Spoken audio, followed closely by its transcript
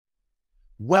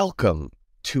Welcome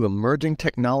to Emerging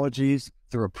Technologies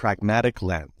Through a Pragmatic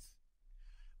Lens.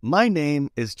 My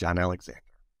name is John Alexander.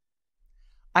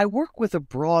 I work with a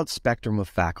broad spectrum of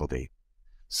faculty.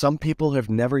 Some people have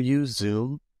never used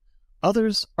Zoom.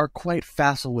 Others are quite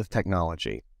facile with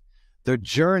technology. Their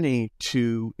journey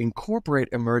to incorporate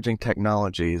emerging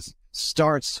technologies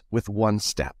starts with one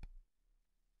step.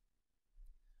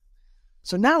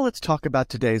 So now let's talk about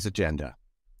today's agenda.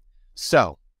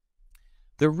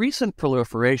 The recent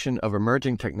proliferation of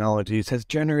emerging technologies has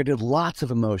generated lots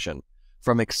of emotion,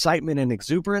 from excitement and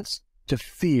exuberance to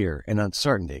fear and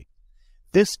uncertainty.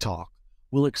 This talk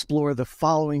will explore the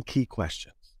following key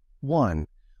questions. 1.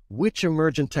 Which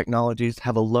emergent technologies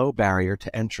have a low barrier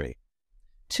to entry?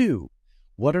 2.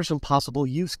 What are some possible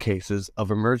use cases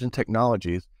of emergent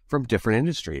technologies from different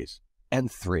industries?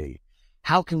 And 3.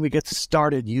 How can we get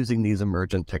started using these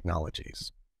emergent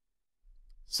technologies?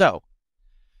 So,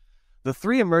 the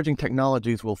three emerging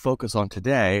technologies we'll focus on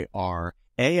today are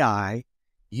AI,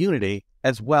 Unity,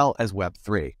 as well as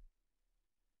Web3.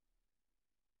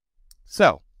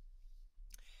 So,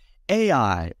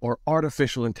 AI, or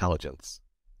artificial intelligence.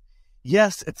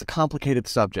 Yes, it's a complicated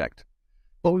subject,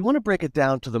 but we want to break it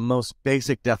down to the most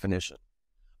basic definition.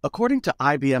 According to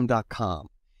IBM.com,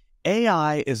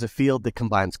 AI is a field that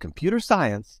combines computer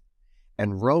science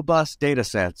and robust data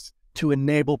sets to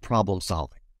enable problem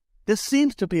solving. This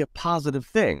seems to be a positive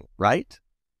thing, right?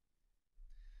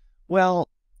 Well,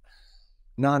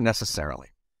 not necessarily.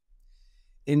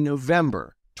 In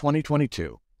November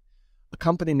 2022, a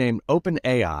company named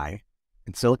OpenAI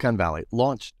in Silicon Valley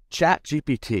launched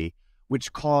ChatGPT,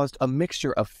 which caused a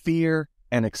mixture of fear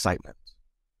and excitement.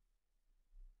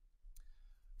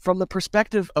 From the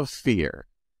perspective of fear,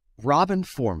 Robin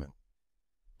Foreman,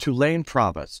 Tulane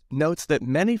Provost, notes that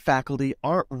many faculty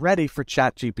aren't ready for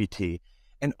ChatGPT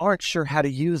and aren't sure how to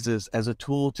use this as a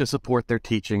tool to support their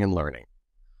teaching and learning.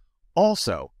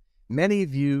 Also, many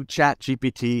view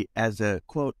ChatGPT as a,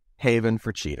 quote, haven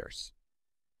for cheaters.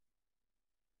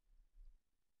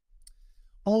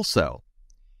 Also,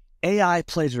 AI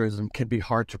plagiarism can be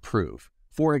hard to prove.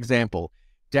 For example,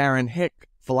 Darren Hick,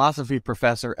 philosophy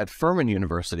professor at Furman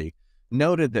University,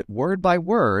 noted that word by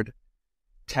word,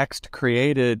 text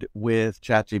created with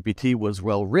ChatGPT was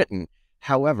well written.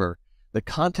 However, the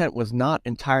content was not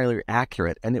entirely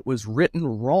accurate, and it was written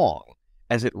wrong,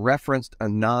 as it referenced a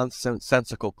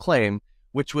nonsensical claim,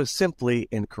 which was simply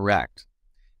incorrect.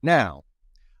 Now,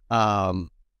 OpenAI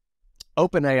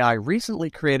recently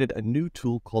created a new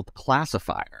tool called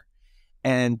Classifier,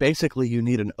 and basically you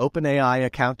need an OpenAI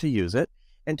account to use it,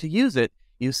 and to use it,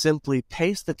 you simply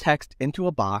paste the text into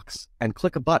a box and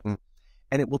click a button,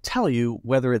 and it will tell you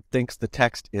whether it thinks the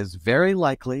text is very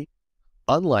likely,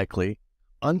 unlikely,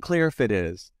 unclear if it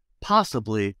is,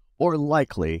 possibly, or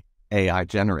likely AI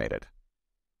generated.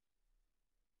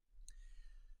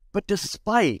 But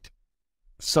despite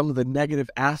some of the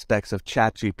negative aspects of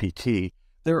ChatGPT,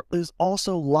 there is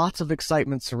also lots of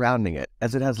excitement surrounding it,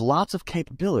 as it has lots of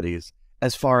capabilities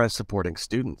as far as supporting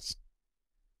students.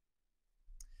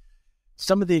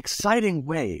 Some of the exciting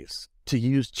ways to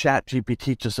use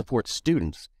ChatGPT to support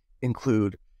students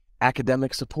include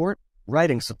academic support,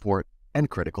 writing support, and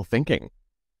critical thinking.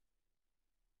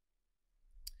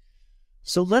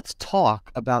 So let's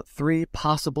talk about three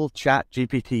possible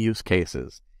ChatGPT use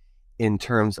cases in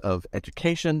terms of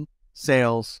education,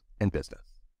 sales, and business.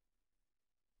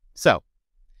 So,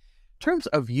 in terms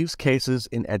of use cases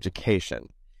in education,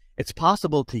 it's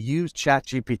possible to use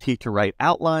ChatGPT to write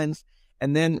outlines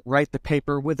and then write the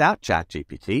paper without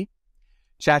ChatGPT.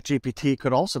 ChatGPT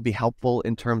could also be helpful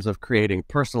in terms of creating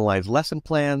personalized lesson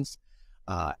plans,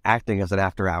 acting as an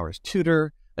after-hours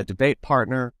tutor, a debate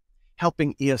partner,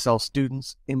 helping ESL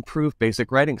students improve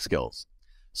basic writing skills.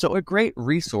 So a great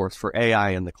resource for AI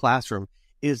in the classroom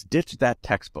is Ditch That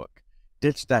Textbook,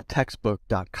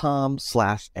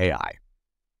 ditchthattextbook.com/AI.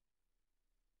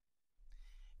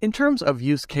 In terms of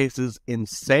use cases in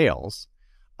sales,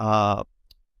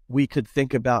 we could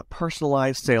think about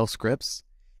personalized sales scripts,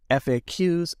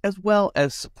 FAQs, as well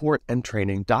as support and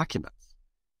training documents.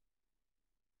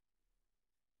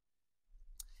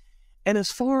 And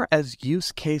as far as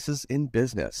use cases in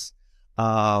business,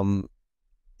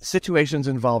 situations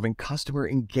involving customer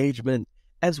engagement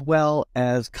as well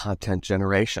as content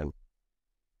generation.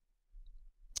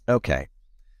 Okay,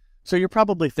 so you're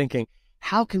probably thinking,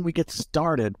 how can we get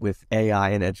started with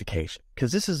AI in education?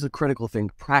 Because this is a critical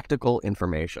thing, practical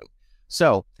information.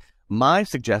 So my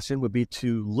suggestion would be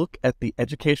to look at the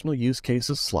educational use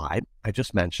cases slide I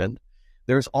just mentioned.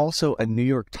 There's also a New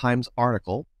York Times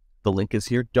article. The link is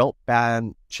here. Don't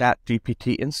ban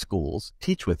ChatGPT in schools.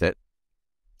 Teach with it.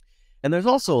 And there's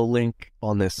also a link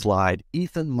on this slide,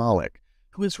 Ethan Mollick,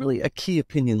 who is really a key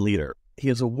opinion leader. He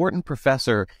is a Wharton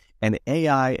professor and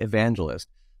AI evangelist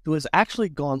who has actually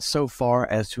gone so far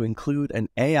as to include an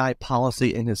AI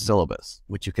policy in his syllabus,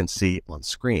 which you can see on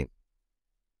screen.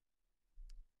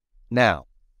 Now,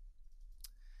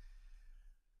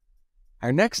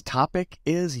 our next topic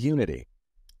is Unity.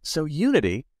 So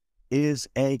Unity is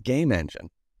a game engine,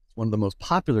 one of the most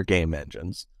popular game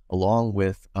engines, along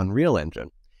with Unreal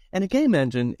Engine. And a game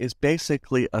engine is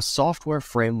basically a software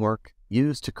framework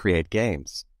used to create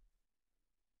games.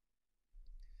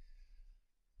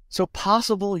 So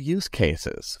possible use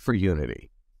cases for Unity.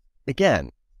 Again,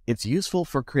 it's useful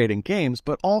for creating games,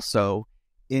 but also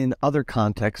in other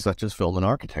contexts such as film and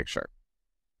architecture.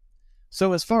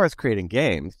 So as far as creating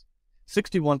games,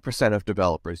 61% of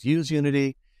developers use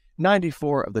Unity,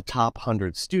 94 of the top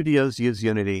 100 studios use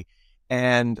Unity,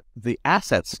 and the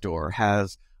asset store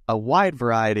has a wide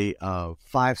variety of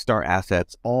 5-star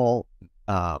assets, all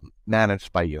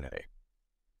managed by Unity.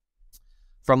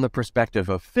 From the perspective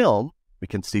of film, we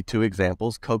can see two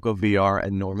examples, Coco VR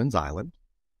and Norman's Island.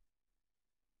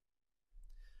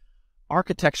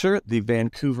 Architecture, the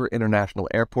Vancouver International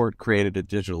Airport created a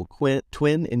digital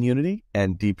twin in Unity,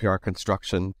 and DPR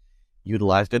Construction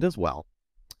utilized it as well.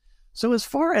 So as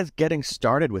far as getting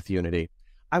started with Unity,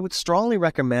 I would strongly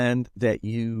recommend that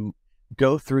you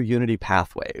go through Unity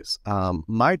pathways.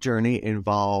 My journey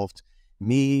involved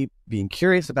me being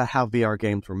curious about how VR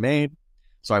games were made,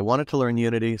 so I wanted to learn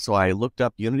Unity, so I looked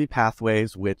up Unity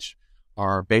pathways, which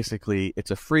are basically, it's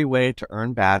a free way to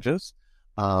earn badges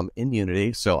in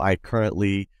Unity. So I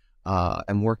currently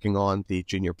am working on the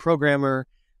Junior Programmer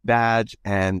badge,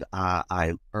 and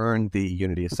I earned the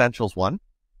Unity Essentials one.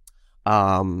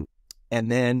 And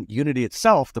then Unity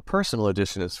itself, the personal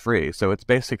edition, is free. So it's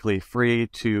basically free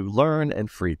to learn and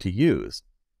free to use.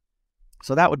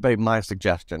 So that would be my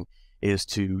suggestion, is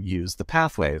to use the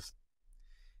pathways.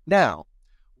 Now,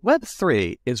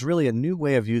 Web3 is really a new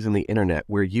way of using the internet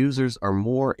where users are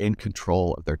more in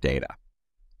control of their data.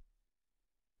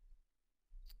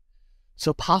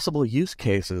 So possible use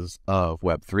cases of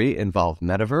Web3 involve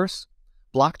metaverse,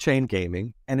 blockchain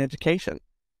gaming, and education.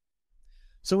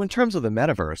 So in terms of the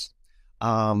metaverse,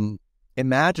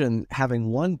 imagine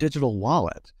having one digital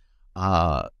wallet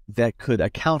that could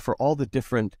account for all the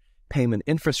different payment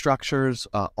infrastructures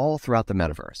all throughout the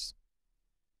metaverse.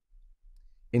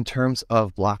 In terms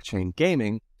of blockchain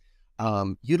gaming,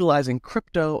 utilizing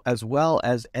crypto as well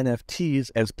as NFTs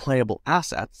as playable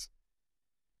assets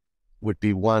would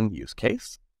be one use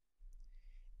case.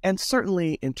 And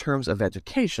certainly in terms of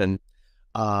education,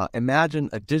 imagine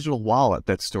a digital wallet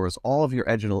that stores all of your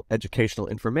educational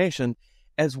information,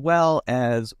 as well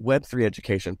as Web3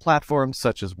 education platforms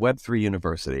such as Web3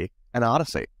 University and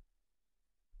Odyssey.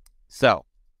 So,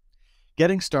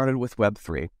 getting started with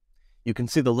Web3, you can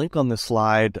see the link on this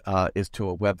slide is to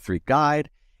a Web3 guide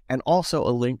and also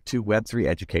a link to Web3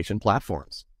 education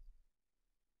platforms.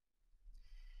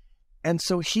 And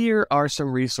so here are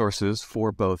some resources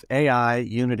for both AI,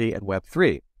 Unity, and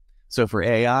Web3. So for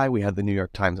AI, we have the New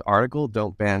York Times article,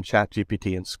 Don't Ban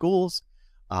ChatGPT in Schools,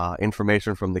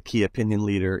 information from the key opinion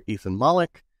leader, Ethan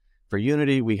Mollick. For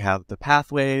Unity, we have the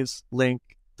Pathways link,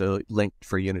 the link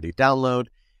for Unity download,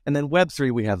 and then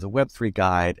Web3, we have the Web3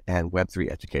 guide and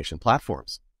Web3 education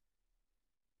platforms.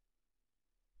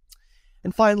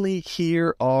 And finally,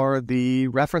 here are the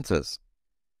references.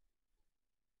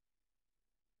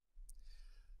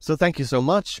 So thank you so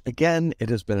much. Again, it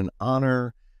has been an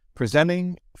honor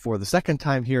presenting for the second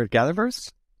time here at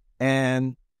GatherVerse,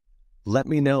 and let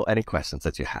me know any questions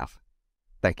that you have.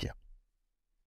 Thank you.